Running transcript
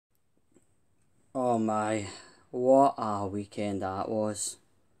Oh my, what a weekend that was.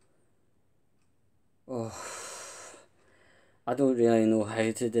 Oh, I don't really know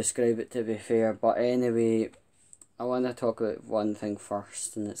how to describe it, to be fair, but anyway, I want to talk about one thing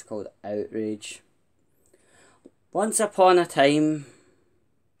first, and it's called outrage. Once upon a time,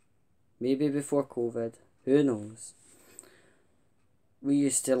 maybe before COVID, who knows, we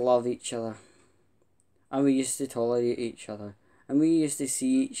used to love each other, and we used to tolerate each other, and we used to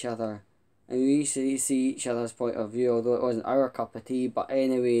see each other, and we used to see each other's point of view, although it wasn't our cup of tea, but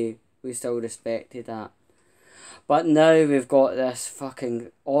anyway, we still respected that. But now we've got this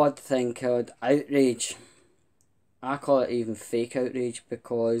fucking odd thing called outrage. I call it even fake outrage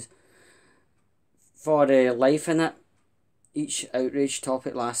because for life in it, each outrage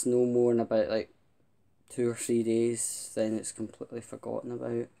topic lasts no more than about like 2 or 3 days, then it's completely forgotten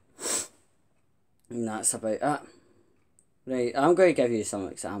about. And that's about it. Right, I'm going to give you some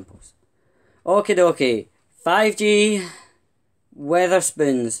examples. Okie dokie. 5G,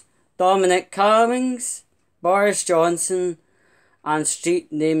 Weatherspoons, Dominic Cummings, Boris Johnson, and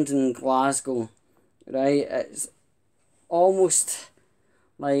street names in Glasgow. Right, it's almost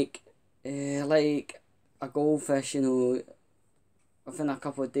like a goldfish, you know, within a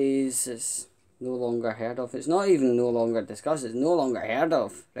couple of days it's no longer heard of. It's not even no longer discussed, it's no longer heard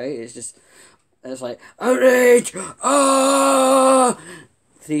of, right? It's like, outrage! Ah!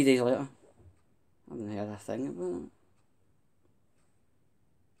 3 days later, I haven't heard a thing about it.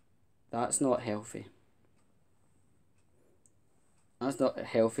 That's not healthy. That's not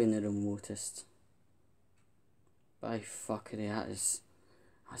healthy in the remotest. By fuckery, that's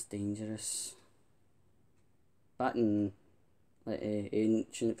dangerous. Back in like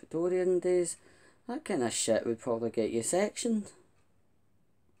ancient Victorian days, that kind of shit would probably get you sectioned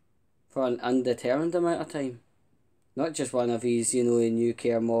for an undetermined amount of time. Not just one of these, you know, a new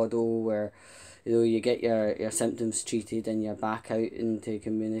care model where, you know, you get your symptoms treated and you're back out into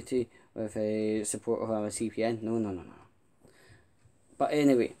community with a support of a CPN. No, no, no, no. But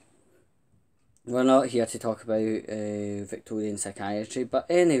anyway, we're not here to talk about Victorian psychiatry. But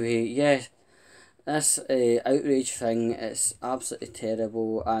anyway, yeah, this outrage thing is absolutely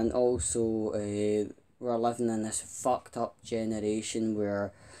terrible, and also we're living in this fucked up generation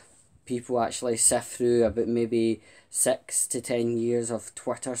where people actually sift through about maybe 6 to 10 years of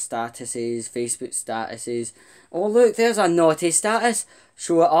Twitter statuses, Facebook statuses. Oh look, there's a naughty status.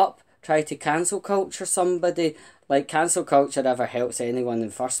 Show it up. Try to cancel culture somebody. Like, cancel culture ever helps anyone in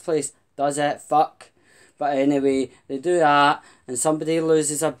the first place. Does it? Fuck. But anyway, they do that, and somebody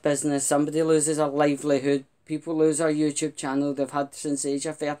loses a business, somebody loses a livelihood, people lose their YouTube channel they've had since the age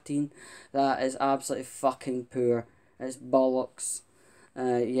of 13. That is absolutely fucking poor. It's bollocks.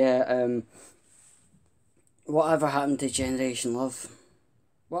 Whatever happened to Generation Love?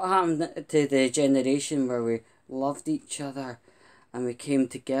 What happened to the generation where we loved each other and we came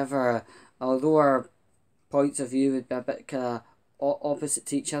together, although our points of view would be a bit kind of opposite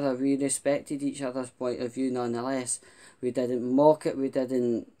to each other, we respected each other's point of view nonetheless. We didn't mock it, we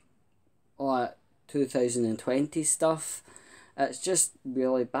didn't 2020 stuff. It's just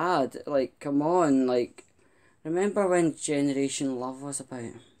really bad. Like, come on, like, remember when Generation Love was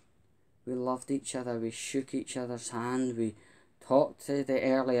about? We loved each other, we shook each other's hand, we talked to the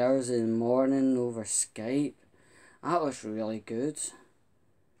early hours of the morning over Skype. That was really good.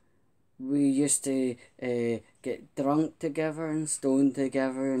 We used to get drunk together and stoned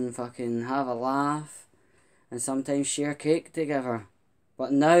together and fucking have a laugh and sometimes share cake together.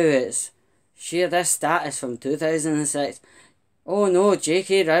 But now it's share this status from 2006. Oh no,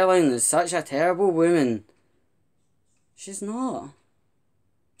 J.K. Rowling is such a terrible woman. She's not.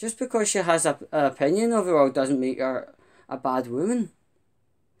 Just because she has an opinion of the world doesn't make her a bad woman.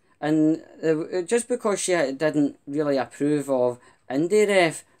 And just because she didn't really approve of indie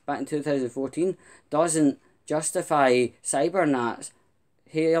ref back in 2014 doesn't justify cybernats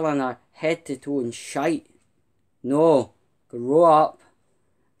hailing her head to toe in shite. No, grow up.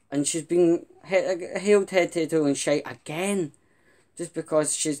 And she's been hailed head to toe in shite again just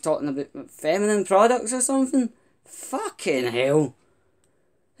because she's talking about feminine products or something. Fucking hell.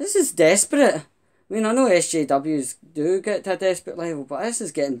 This is desperate. I mean, I know SJWs do get to a desperate level, but this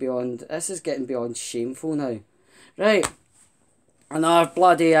is getting beyond shameful now. Right. Another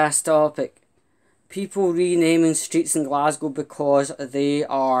bloody ass topic. People renaming streets in Glasgow because they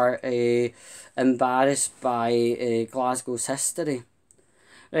are embarrassed by Glasgow's history.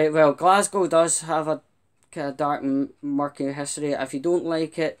 Right, well, Glasgow does have a kind of dark, murky history. If you don't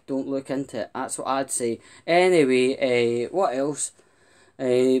like it, don't look into it. That's what I'd say. Anyway, what else?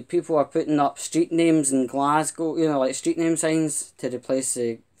 People are putting up street names in Glasgow, you know, like street name signs to replace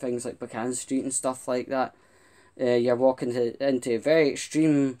things like Buchanan Street and stuff like that. You're walking into very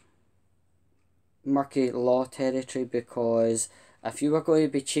extreme, murky law territory, because if you were going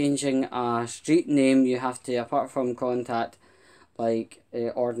to be changing a street name, you have to, apart from contact like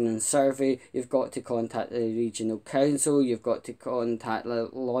Ordnance Survey, you've got to contact the regional council, you've got to contact the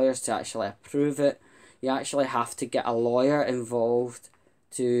lawyers to actually approve it. You actually have to get a lawyer involved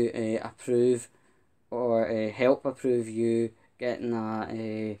to approve or help approve you getting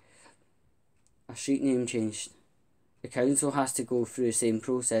a street name changed. The council has to go through the same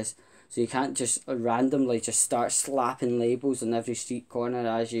process, so you can't just randomly just start slapping labels on every street corner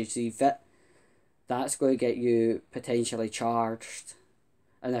as you see fit. That's going to get you potentially charged,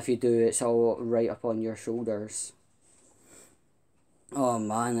 and if you do, it's all right up on your shoulders. Oh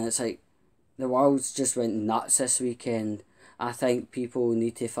man, it's like the world's just went nuts this weekend. I think people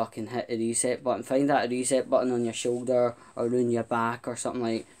need to fucking hit the reset button. Find that reset button on your shoulder or on your back or something,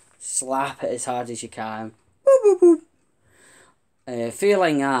 like slap it as hard as you can. Boop, boop, boop.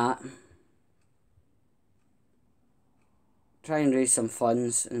 Failing that, try and raise some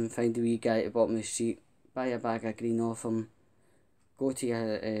funds and find a wee guy at the bottom of the street. Buy a bag of green off him. Go to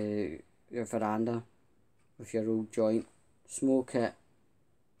your veranda with your old joint. Smoke it.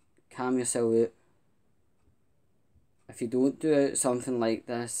 Calm yourself out. If you don't do something like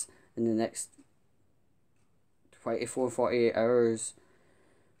this in the next 48 hours,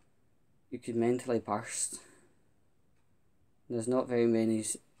 you could mentally burst. There's not very many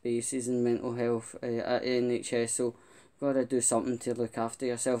spaces in mental health at NHS, so you've got to do something to look after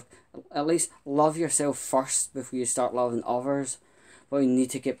yourself. At least love yourself first before you start loving others. But we need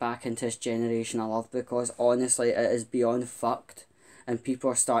to get back into this generation of love, because honestly it is beyond fucked, and people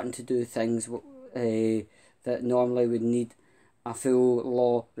are starting to do things that normally would need a full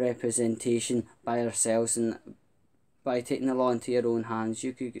law representation by ourselves, and by taking the law into your own hands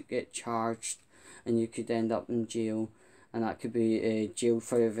you could get charged and you could end up in jail, and that could be jail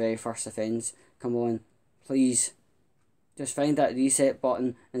for your very first offence. Come on, please, just find that reset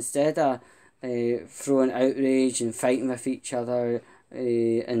button. Instead of throwing outrage and fighting with each other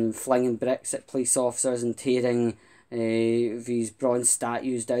and flinging bricks at police officers and tearing these bronze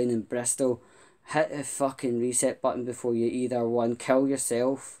statues down in Bristol, hit the fucking reset button before you either one, kill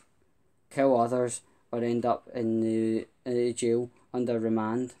yourself, kill others, or end up in the jail under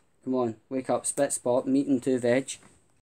remand. Come on, wake up, spit spot, meat and two veg.